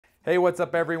Hey, what's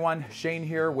up everyone? Shane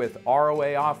here with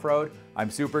ROA Off-Road.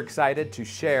 I'm super excited to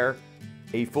share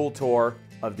a full tour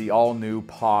of the all-new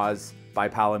Pause by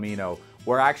Palomino.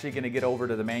 We're actually gonna get over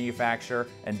to the manufacturer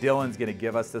and Dylan's gonna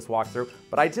give us this walkthrough,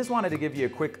 but I just wanted to give you a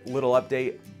quick little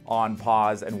update on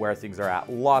Pause and where things are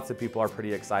at. Lots of people are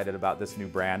pretty excited about this new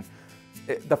brand.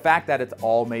 The fact that it's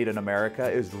all made in America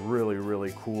is really,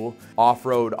 really cool.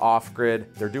 Off-road,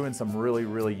 off-grid, they're doing some really,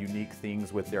 really unique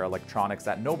things with their electronics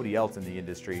that nobody else in the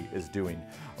industry is doing.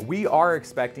 We are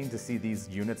expecting to see these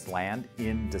units land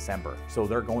in December, so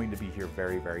they're going to be here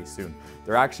very, very soon.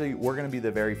 We're gonna be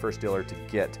the very first dealer to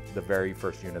get the very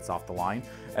first units off the line,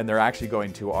 and they're actually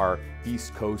going to our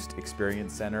East Coast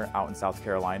Experience Center out in South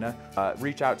Carolina.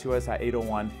 Reach out to us at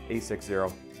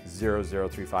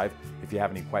 801-860-0035 if you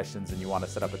have any questions and you want to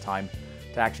set up a time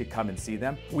to actually come and see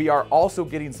them. We are also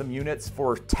getting some units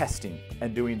for testing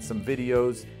and doing some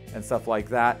videos and stuff like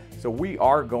that. So we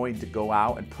are going to go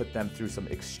out and put them through some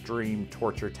extreme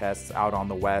torture tests out on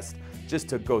the west, just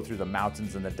to go through the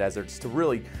mountains and the deserts to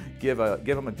really give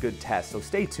them a good test. So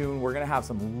stay tuned. We're gonna have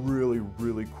some really,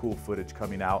 really cool footage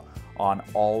coming out on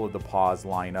all of the Pause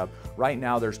lineup. Right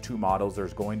now there's 2 models.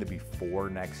 There's going to be 4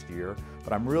 next year,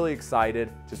 but I'm really excited.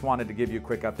 Just wanted to give you a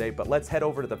quick update, but let's head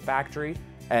over to the factory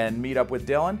and meet up with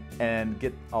Dylan and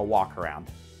get a walk around.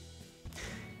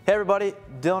 Hey everybody,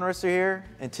 Dylan Risser here,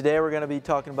 and today we're going to be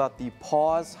talking about the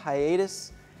Pause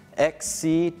Hiatus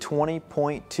XC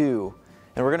 20.2.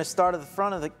 And we're going to start at the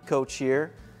front of the coach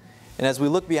here, and as we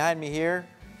look behind me here,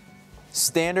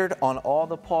 standard on all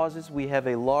the Pauses, we have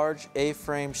a large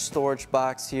A-frame storage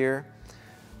box here.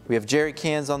 We have jerry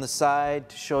cans on the side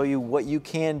to show you what you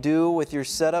can do with your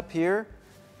setup here.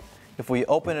 If we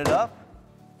open it up,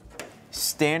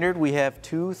 standard, we have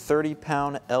 2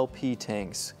 30-pound LP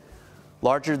tanks.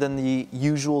 Larger than the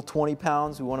usual 20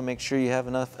 pounds. We want to make sure you have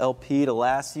enough LP to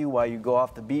last you while you go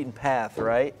off the beaten path,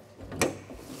 right?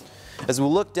 As we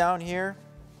look down here,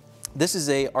 this is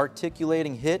a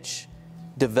articulating hitch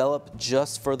developed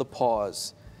just for the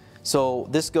Pause. So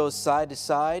this goes side to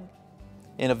side,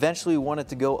 and eventually we want it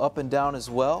to go up and down as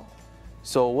well.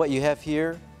 So what you have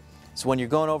here is when you're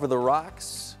going over the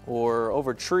rocks or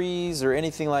over trees or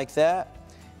anything like that,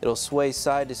 it'll sway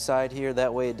side to side here.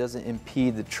 That way it doesn't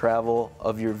impede the travel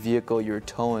of your vehicle you're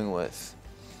towing with.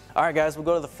 All right guys, we'll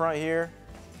go to the front here.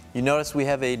 You notice we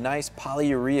have a nice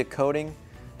polyurea coating.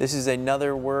 This is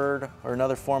another word or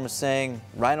another form of saying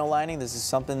rhino lining. This is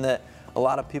something that a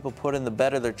lot of people put in the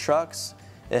bed of their trucks.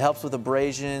 It helps with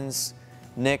abrasions,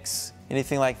 nicks,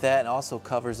 anything like that, and also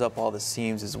covers up all the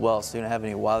seams as well, so you don't have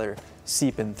any water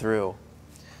seeping through.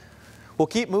 We'll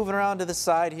keep moving around to the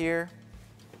side here.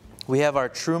 We have our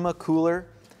Truma cooler.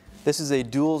 This is a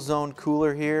dual zone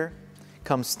cooler here.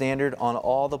 Comes standard on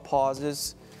all the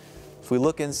Pauses. If we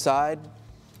look inside,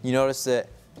 you notice that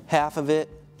half of it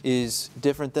is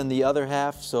different than the other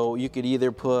half, so you could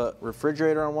either put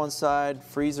refrigerator on one side,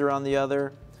 freezer on the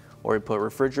other, or you put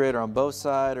refrigerator on both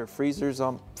sides or freezer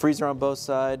on both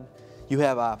sides. You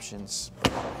have options.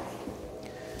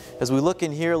 As we look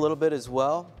in here a little bit as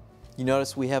well, you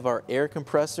notice we have our air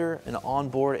compressor, an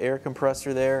onboard air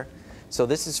compressor there. So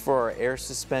this is for our air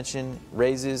suspension,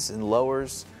 raises and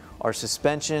lowers our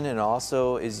suspension, and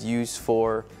also is used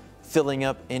for filling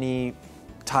up any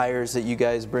tires that you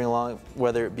guys bring along,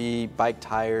 whether it be bike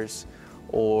tires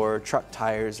or truck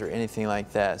tires or anything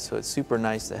like that. So it's super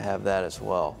nice to have that as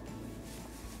well.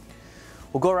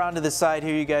 We'll go around to the side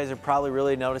here. You guys are probably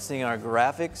really noticing our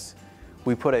graphics.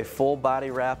 We put a full body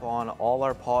wrap on all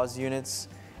our Pause units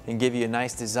and give you a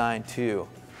nice design too.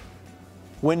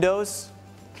 Windows,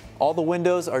 all the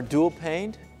windows are dual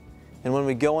paned, and when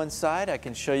we go inside I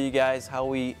can show you guys how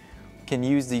we can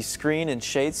use the screen and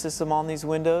shade system on these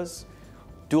windows.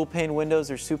 Dual pane windows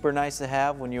are super nice to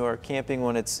have when you are camping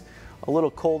when it's a little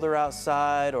colder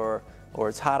outside or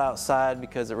it's hot outside,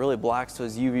 because it really blocks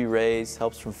those UV rays,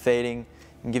 helps from fading,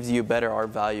 and gives you a better R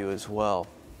value as well.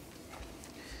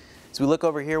 As we look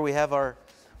over here, we have our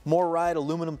More Ride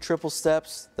aluminum triple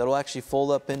steps that will actually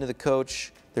fold up into the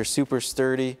coach. They're super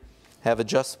sturdy, have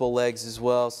adjustable legs as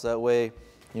well, so that way,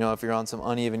 you know, if you're on some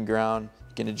uneven ground,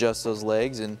 you can adjust those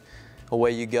legs and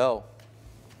away you go.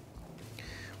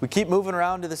 We keep moving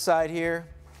around to the side here.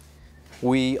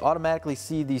 We automatically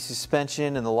see the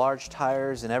suspension and the large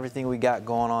tires and everything we got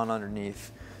going on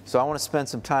underneath. So I want to spend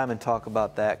some time and talk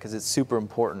about that because it's super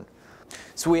important.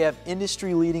 So we have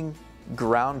industry-leading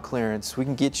ground clearance. We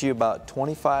can get you about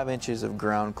 25 inches of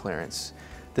ground clearance.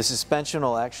 The suspension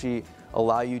will actually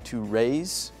allow you to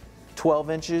raise 12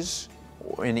 inches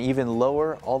and even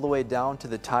lower all the way down to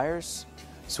the tires.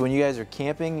 So when you guys are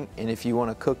camping and if you want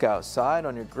to cook outside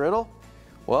on your griddle,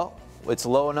 well, it's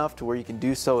low enough to where you can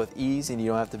do so with ease and you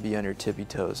don't have to be on your tippy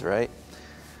toes, right?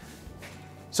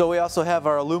 So we also have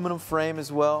our aluminum frame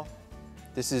as well.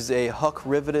 This is a huck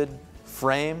riveted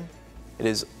frame. It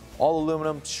is all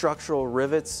aluminum structural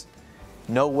rivets,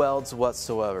 no welds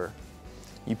whatsoever.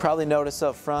 You probably notice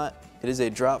up front, it is a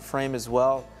drop frame as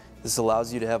well. This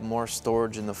allows you to have more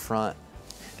storage in the front.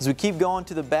 As we keep going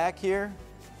to the back here,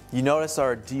 you notice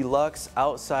our deluxe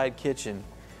outside kitchen.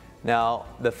 Now,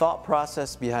 the thought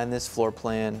process behind this floor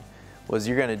plan was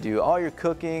you're gonna do all your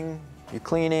cooking, your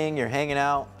cleaning, you're hanging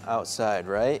out outside,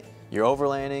 right? You're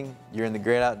overlanding, you're in the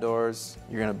great outdoors,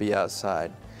 you're gonna be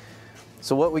outside.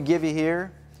 So what we give you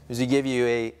here is we give you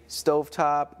a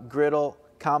stovetop griddle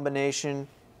combination,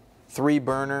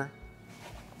 3-burner.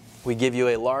 We give you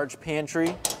a large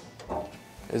pantry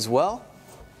as well.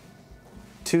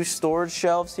 2 storage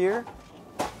shelves here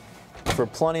for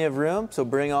plenty of room, so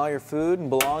bring all your food and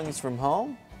belongings from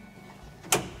home.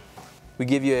 We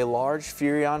give you a large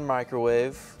Furrion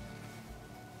microwave,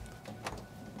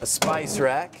 a spice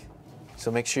rack,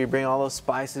 so make sure you bring all those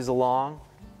spices along.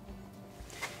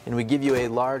 And we give you a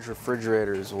large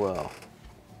refrigerator as well.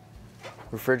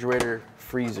 Refrigerator,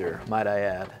 freezer, might I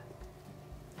add.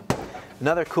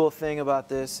 Another cool thing about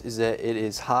this is that it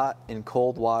is hot and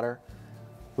cold water.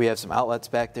 We have some outlets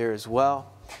back there as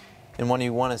well. And when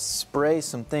you want to spray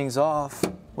some things off,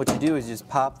 what you do is just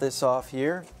pop this off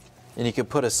here, and you can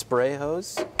put a spray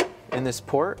hose in this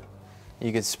port.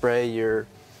 You can spray your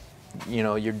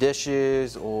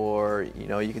dishes, or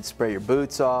you can spray your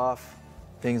boots off,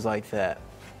 things like that.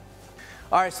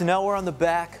 All right, so now we're on the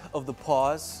back of the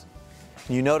Paws.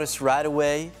 You notice right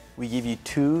away we give you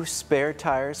 2 spare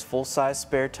tires, full-size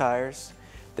spare tires.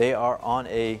 They are on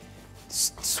a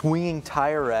swinging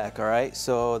tire rack, all right?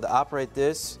 So to operate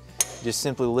this, just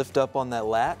simply lift up on that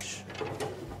latch.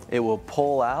 It will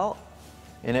pull out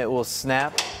and it will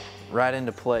snap right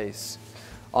into place.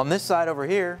 On this side over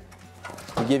here,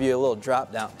 we give you a little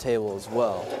drop-down table as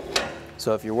well.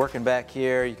 So if you're working back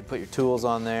here, you can put your tools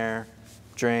on there,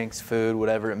 drinks, food,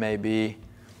 whatever it may be.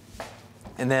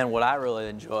 And then what I really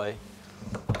enjoy,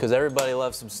 because everybody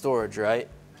loves some storage, right?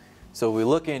 So we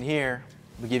look in here,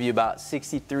 we give you about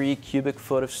 63 cubic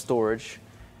foot of storage.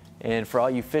 And for all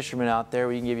you fishermen out there,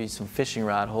 we can give you some fishing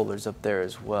rod holders up there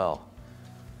as well.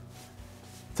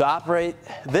 To operate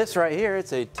this right here,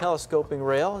 it's a telescoping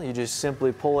rail. You just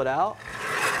simply pull it out.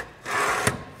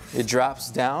 It drops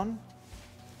down.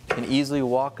 You can easily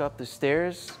walk up the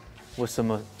stairs with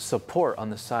some support on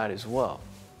the side as well.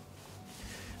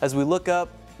 As we look up,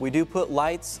 we do put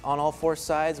lights on all 4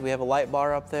 sides. We have a light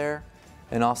bar up there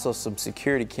and also some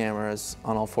security cameras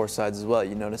on all 4 sides as well.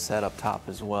 You notice that up top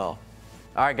as well.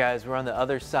 All right, guys, we're on the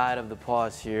other side of the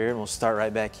Paws here, and we'll start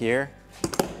right back here.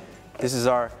 This is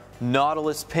our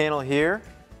Nautilus panel here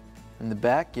in the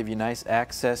back, give you nice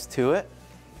access to it.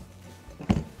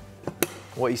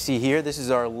 What you see here, this is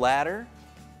our ladder,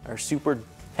 our super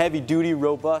heavy-duty,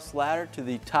 robust ladder to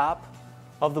the top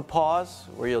of the Paws,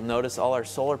 where you'll notice all our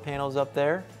solar panels up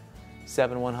there,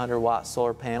 7 100-watt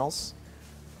solar panels.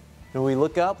 When we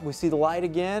look up, we see the light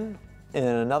again and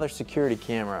another security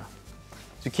camera.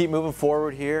 So we keep moving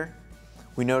forward here.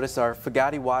 We notice our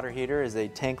Fagatti water heater is a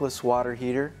tankless water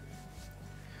heater.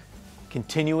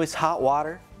 Continuous hot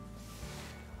water.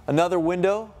 Another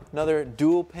window, another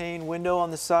dual pane window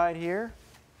on the side here.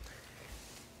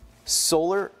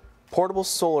 Portable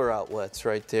solar outlets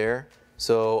right there.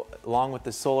 So along with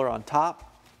the solar on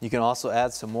top, you can also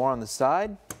add some more on the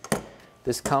side.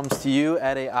 This comes to you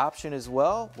at an option as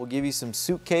well. We'll give you some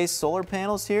suitcase solar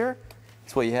panels here.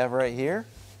 That's what you have right here.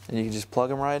 And you can just plug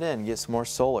them right in and get some more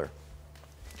solar.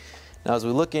 Now as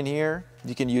we look in here,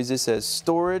 you can use this as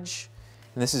storage.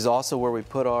 And this is also where we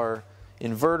put our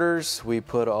inverters. We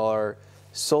put our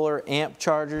solar amp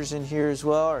chargers in here as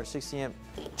well, our 60 amp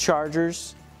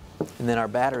chargers. And then our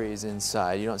battery is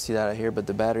inside. You don't see that out here, but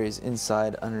the battery is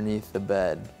inside underneath the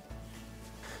bed.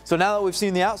 So now that we've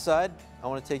seen the outside, I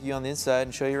want to take you on the inside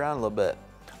and show you around a little bit.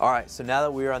 All right, so now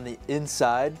that we're on the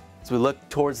inside, as we look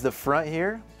towards the front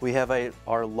here, we have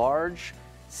our large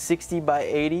 60 by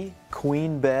 80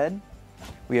 queen bed.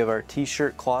 We have our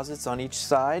t-shirt closets on each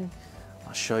side.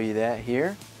 I'll show you that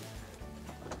here.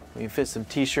 We can fit some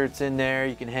t-shirts in there.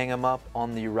 You can hang them up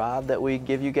on the rod that we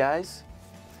give you guys.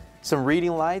 Some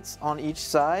reading lights on each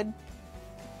side.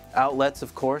 Outlets,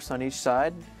 of course, on each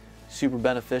side. Super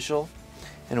beneficial.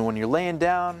 And when you're laying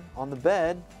down on the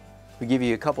bed, we give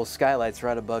you a couple skylights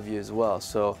right above you as well.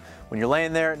 So when you're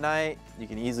laying there at night, you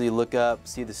can easily look up,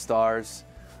 see the stars.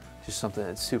 Just something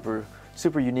that's super,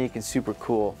 super unique and super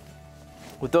cool.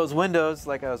 With those windows,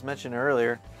 like I was mentioning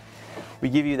earlier, we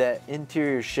give you that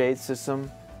interior shade system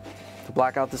to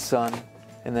block out the sun,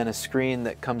 and then a screen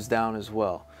that comes down as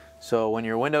well. So when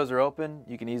your windows are open,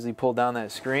 you can easily pull down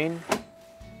that screen.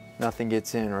 Nothing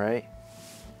gets in, right?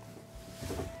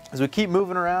 As we keep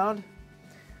moving around,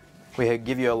 we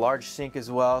give you a large sink as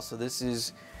well. So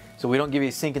we don't give you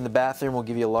a sink in the bathroom, we'll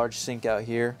give you a large sink out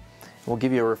here. We'll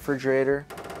give you a refrigerator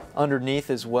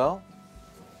underneath as well.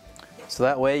 So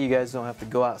that way you guys don't have to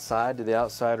go outside to the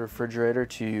outside refrigerator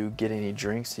to get any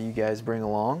drinks that you guys bring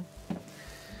along.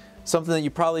 Something that you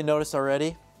probably noticed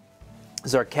already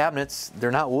is our cabinets.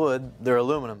 They're not wood, they're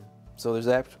aluminum. So there's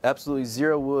absolutely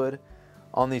zero wood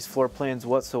on these floor plans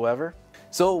whatsoever.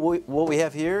 So what we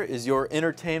have here is your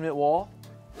entertainment wall.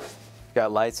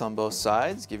 Got lights on both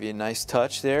sides, give you a nice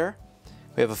touch there.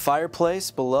 We have a fireplace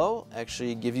below,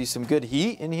 actually give you some good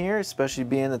heat in here, especially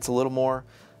being it's a little more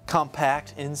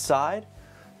compact inside.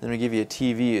 Then we give you a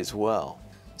TV as well.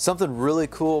 Something really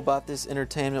cool about this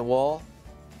entertainment wall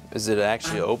is that it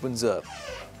actually opens up.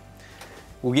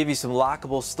 We'll give you some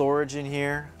lockable storage in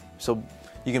here, so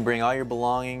you can bring all your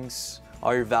belongings,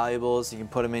 all your valuables, you can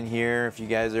put them in here. If you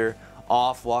guys are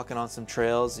off walking on some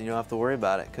trails, you don't have to worry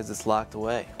about it because it's locked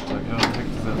away.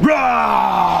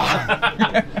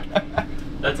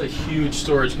 That's a huge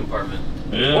storage compartment.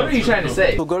 Yeah, what are you trying to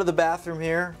say? We'll go to the bathroom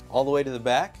here, all the way to the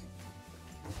back.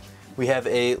 We have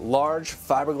a large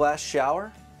fiberglass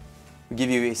shower. We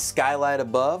give you a skylight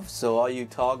above, so all you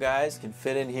tall guys can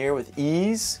fit in here with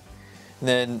ease. And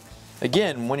then,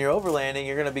 again, when you're overlanding,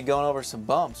 you're gonna be going over some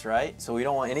bumps, right? So we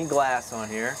don't want any glass on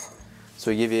here. So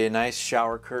we give you a nice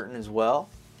shower curtain as well.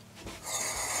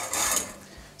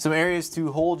 Some areas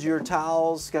to hold your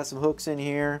towels, got some hooks in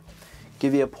here.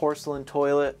 Give you a porcelain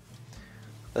toilet,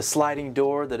 a sliding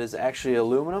door that is actually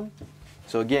aluminum.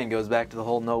 So again, goes back to the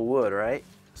whole no wood, right?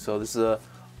 So this is a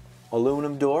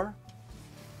aluminum door.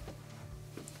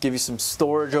 Give you some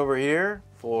storage over here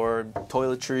for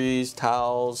toiletries,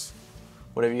 towels,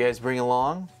 whatever you guys bring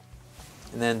along.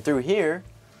 And then through here,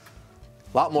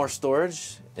 a lot more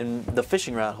storage in the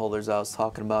fishing rod holders I was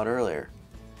talking about earlier.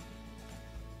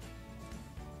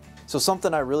 So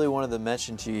something I really wanted to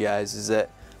mention to you guys is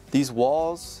that these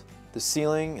walls, the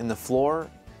ceiling, and the floor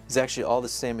is actually all the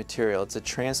same material. It's a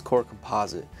transcore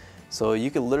composite. So you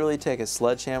could literally take a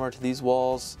sledgehammer to these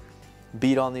walls,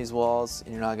 beat on these walls,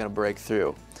 and you're not gonna break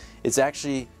through. It's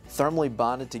actually thermally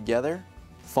bonded together,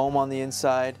 foam on the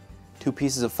inside, two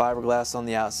pieces of fiberglass on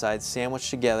the outside, sandwiched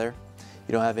together.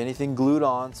 You don't have anything glued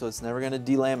on, so it's never gonna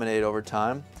delaminate over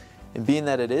time. And being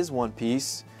that it is one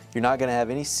piece, you're not gonna have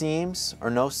any seams or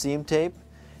no seam tape.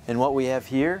 And what we have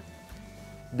here,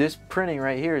 this printing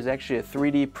right here is actually a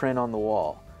 3D print on the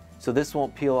wall. So this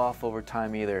won't peel off over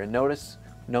time either. And notice,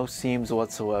 no seams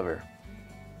whatsoever.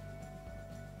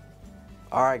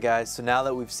 All right guys, so now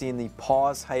that we've seen the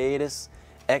Pause Hiatus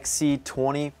XC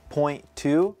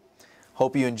 20.2,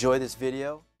 hope you enjoy this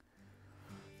video.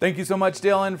 Thank you so much,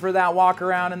 Dylan, for that walk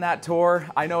around and that tour.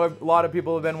 I know a lot of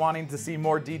people have been wanting to see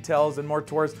more details and more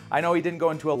tours. I know he didn't go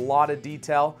into a lot of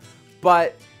detail,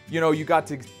 but you know, you got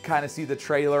to kind of see the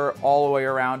trailer all the way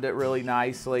around it really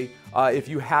nicely. If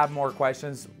you have more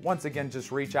questions, once again, just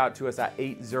reach out to us at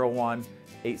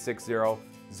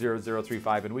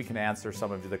 801-860-0035 and we can answer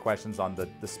some of the questions on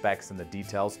the specs and the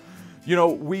details. You know,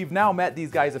 we've now met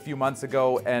these guys a few months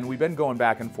ago and we've been going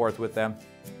back and forth with them.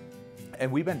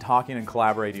 And we've been talking and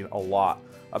collaborating a lot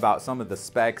about some of the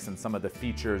specs and some of the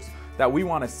features that we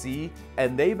want to see,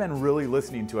 and they've been really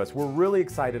listening to us. We're really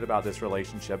excited about this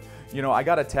relationship. You know, I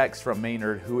got a text from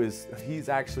Maynard, he's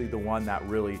actually the one that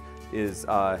really is,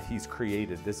 he's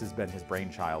created, this has been his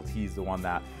brainchild. He's the one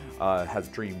that has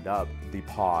dreamed up the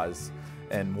Pause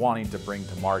and wanting to bring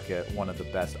to market one of the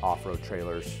best off-road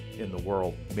trailers in the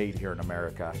world made here in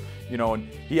America. You know, and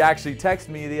he actually texted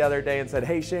me the other day and said,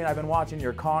 hey Shane, I've been watching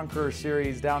your Conqueror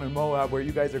series down in Moab where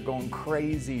you guys are going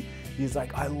crazy. He's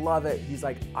like, I love it. He's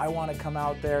like, I want to come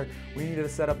out there. We need to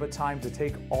set up a time to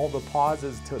take all the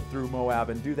pauses through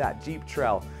Moab and do that Jeep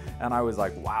trail. And I was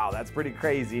like, wow, that's pretty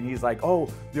crazy. And he's like, oh,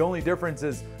 the only difference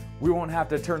is we won't have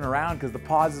to turn around because the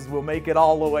pauses will make it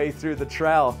all the way through the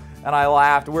trail. And I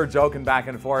laughed, we're joking back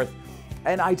and forth.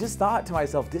 And I just thought to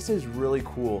myself, this is really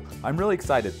cool. I'm really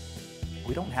excited.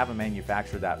 We don't have a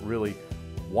manufacturer that really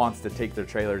wants to take their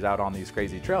trailers out on these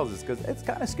crazy trails is because it's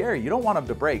kind of scary. You don't want them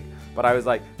to break. But I was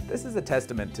like, this is a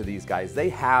testament to these guys. They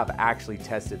have actually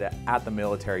tested it at the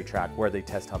military track where they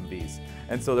test Humvees.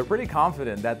 And so they're pretty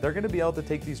confident that they're gonna be able to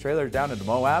take these trailers down into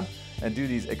Moab and do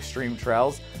these extreme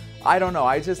trails. I don't know,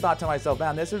 I just thought to myself,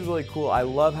 man, this is really cool. I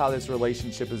love how this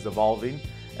relationship is evolving.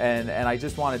 And I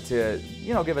just wanted to,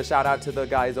 you know, give a shout out to the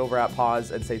guys over at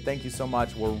Pause and say thank you so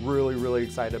much. We're really, really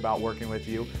excited about working with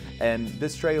you. And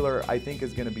this trailer, I think,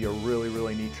 is gonna be a really,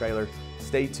 really neat trailer.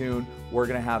 Stay tuned. We're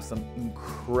gonna have some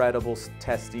incredible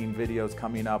testing videos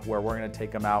coming up where we're gonna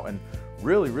take them out and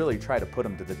really, really try to put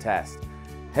them to the test.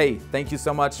 Hey, thank you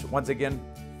so much. Once again,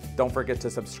 don't forget to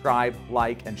subscribe,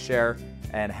 like, and share,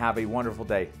 and have a wonderful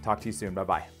day. Talk to you soon.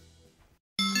 Bye-bye.